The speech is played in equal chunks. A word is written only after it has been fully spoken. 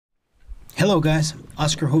Hello guys,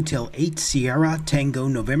 Oscar Hotel 8 Sierra Tango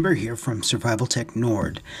November here from Survival Tech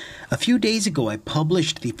Nord. A few days ago I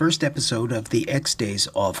published the first episode of the X Days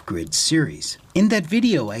Off-Grid series. In that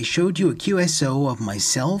video I showed you a QSO of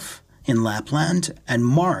myself in Lapland and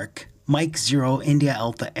Mark, Mike 0 India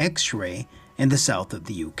Alpha X-Ray in the south of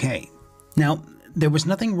the UK. Now, there was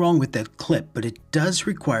nothing wrong with that clip, but it does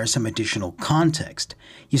require some additional context.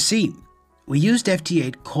 You see, we used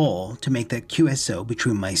FT8Call to make that QSO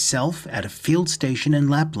between myself at a field station in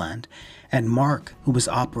Lapland and Mark, who was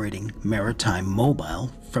operating Maritime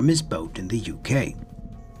Mobile from his boat in the UK.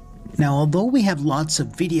 Now, although we have lots of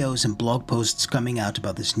videos and blog posts coming out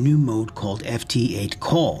about this new mode called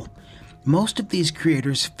FT8Call, most of these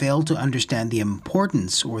creators fail to understand the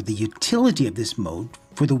importance or the utility of this mode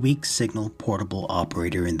for the weak signal portable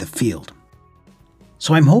operator in the field.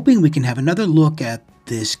 So I'm hoping we can have another look at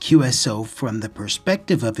this QSO from the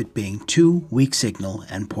perspective of it being two weak signal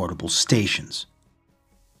and portable stations.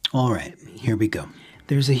 Alright, here we go.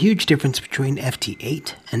 There's a huge difference between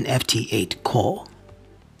FT8 and FT8Call.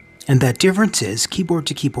 And that difference is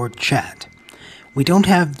keyboard-to-keyboard chat. We don't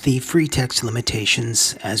have the free text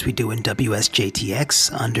limitations as we do in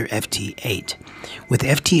WSJTX under FT8. With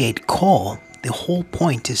FT8Call, the whole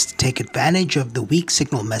point is to take advantage of the weak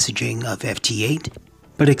signal messaging of FT8,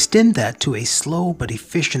 but extend that to a slow but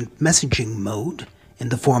efficient messaging mode in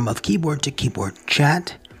the form of keyboard-to-keyboard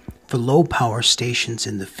chat for low-power stations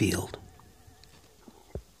in the field.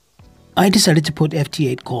 I decided to put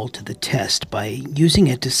FT8Call to the test by using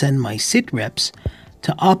it to send my sitrrps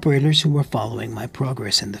to operators who were following my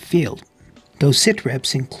progress in the field. Those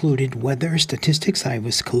sitrrps included weather statistics I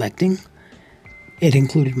was collecting, it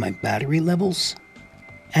included my battery levels,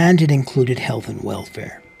 and it included health and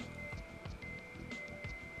welfare.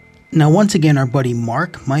 Now once again our buddy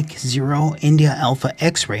Mark, Mike 0 India Alpha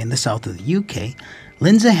X-Ray in the south of the UK,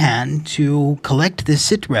 lends a hand to collect this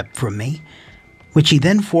sitrrp from me, which he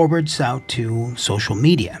then forwards out to social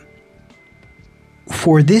media.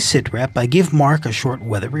 For this sitrrp, I give Mark a short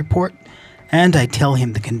weather report, and I tell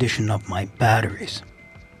him the condition of my batteries.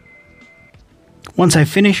 Once I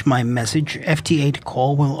finish my message,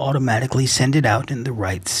 FT8Call will automatically send it out in the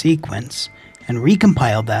right sequence and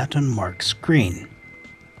recompile that on Mark's screen.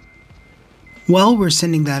 While we're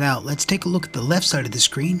sending that out, let's take a look at the left side of the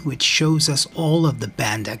screen, which shows us all of the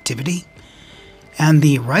band activity, and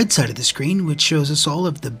the right side of the screen, which shows us all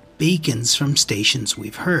of the beacons from stations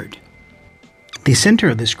we've heard. The center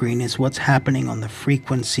of the screen is what's happening on the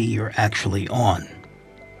frequency you're actually on.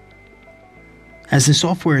 As the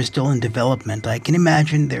software is still in development, I can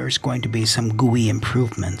imagine there's going to be some GUI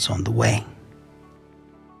improvements on the way.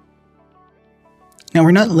 Now,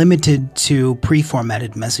 we're not limited to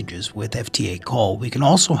pre-formatted messages with FT8Call. We can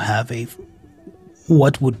also have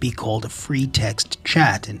what would be called a free text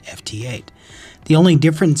chat in FT8. The only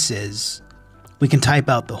difference is we can type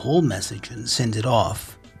out the whole message and send it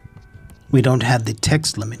off. We don't have the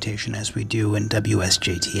text limitation as we do in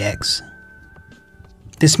WSJTX.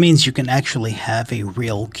 This means you can actually have a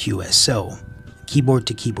real QSO,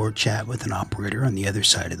 keyboard-to-keyboard chat with an operator on the other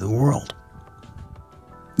side of the world.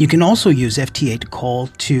 You can also use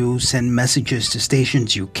FT8Call to send messages to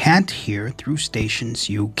stations you can't hear through stations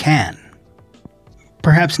you can.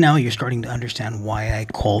 Perhaps now you're starting to understand why I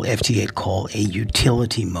call FT8Call a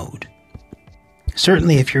utility mode.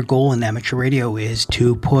 Certainly if your goal in amateur radio is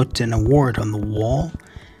to put an award on the wall,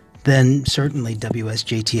 then certainly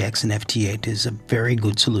WSJTX and FT8 is a very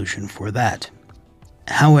good solution for that.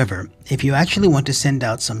 However, if you actually want to send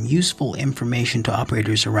out some useful information to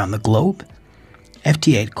operators around the globe,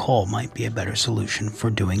 FT8Call might be a better solution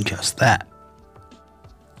for doing just that.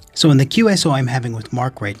 So in the QSO I'm having with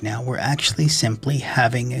Mark right now, we're actually simply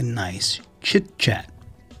having a nice chit-chat.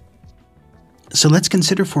 So let's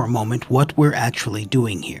consider for a moment what we're actually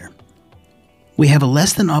doing here. We have a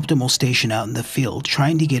less than optimal station out in the field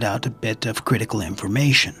trying to get out a bit of critical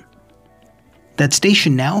information. That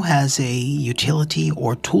station now has a utility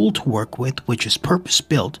or tool to work with which is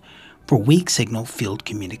purpose-built for weak signal field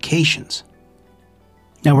communications.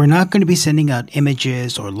 Now we're not going to be sending out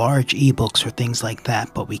images or large ebooks or things like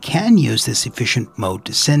that, but we can use this efficient mode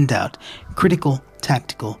to send out critical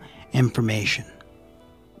tactical information.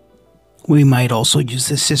 We might also use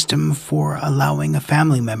this system for allowing a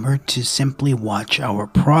family member to simply watch our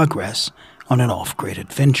progress on an off-grid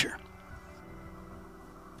adventure.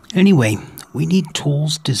 Anyway, we need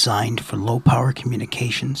tools designed for low-power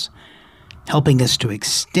communications, helping us to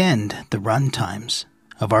extend the run times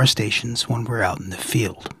of our stations when we're out in the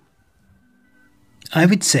field. I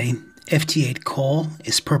would say FT8Call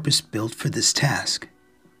is purpose-built for this task.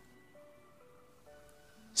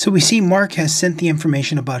 So we see Mark has sent the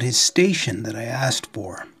information about his station that I asked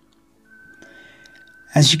for.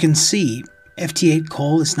 As you can see,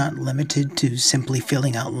 FT8Call is not limited to simply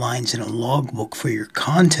filling out lines in a logbook for your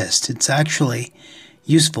contest. It's actually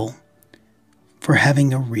useful for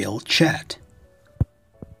having a real chat.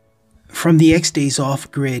 From the X Days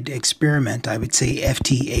off-grid experiment, I would say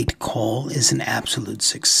FT8Call is an absolute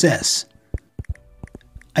success.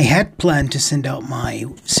 I had planned to send out my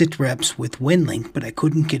sitrrps with WinLink, but I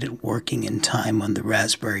couldn't get it working in time on the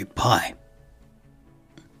Raspberry Pi.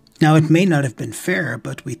 Now, it may not have been fair,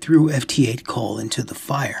 but we threw FT8Call into the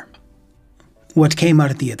fire. What came out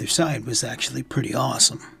at the other side was actually pretty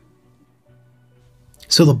awesome.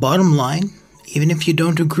 So the bottom line, even if you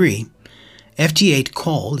don't agree,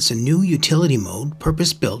 FT8Call is a new utility mode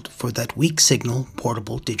purpose-built for that weak signal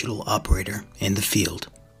portable digital operator in the field.